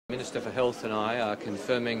Minister for Health and I are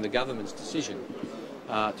confirming the government's decision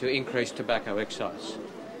to increase tobacco excise.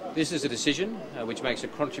 This is a decision which makes a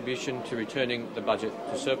contribution to returning the budget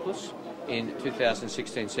to surplus in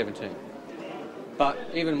 2016-17. But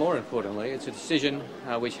even more importantly, it's a decision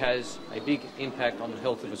which has a big impact on the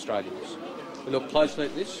health of Australians. We look closely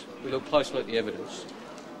at this, we look closely at the evidence.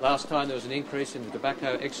 Last time there was an increase in the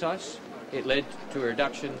tobacco excise, it led to a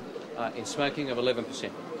reduction in smoking of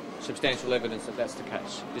 11%. Substantial evidence that that's the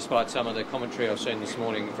case, despite some of the commentary I've seen this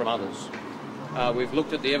morning from others. We've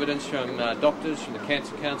looked at the evidence from doctors, from the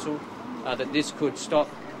Cancer Council, that this could stop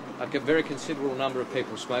a very considerable number of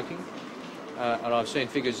people smoking. And I've seen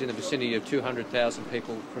figures in the vicinity of 200,000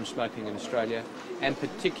 people from smoking in Australia, and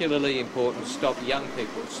particularly important, stop young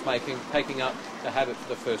people smoking, taking up the habit for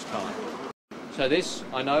the first time. So this,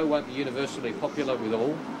 I know, won't be universally popular with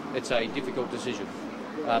all. It's a difficult decision,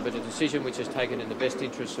 but a decision which is taken in the best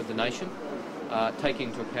interests of the nation, taking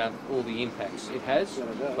into account all the impacts it has,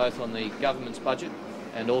 both on the government's budget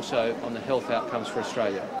and also on the health outcomes for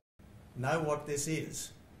Australia. Know what this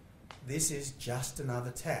is. This is just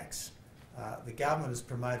another tax. The government is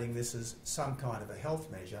promoting this as some kind of a health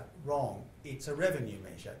measure. Wrong. It's a revenue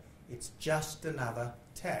measure. It's just another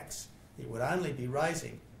tax. It would only be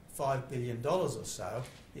raising $5 billion or so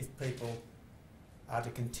if people are to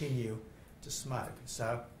continue to smoke.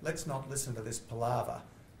 So let's not listen to this palaver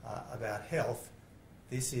about health.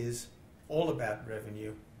 This is all about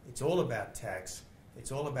revenue. It's all about tax.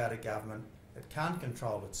 It's all about a government that can't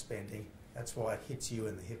control its spending. That's why it hits you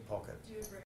in the hip pocket.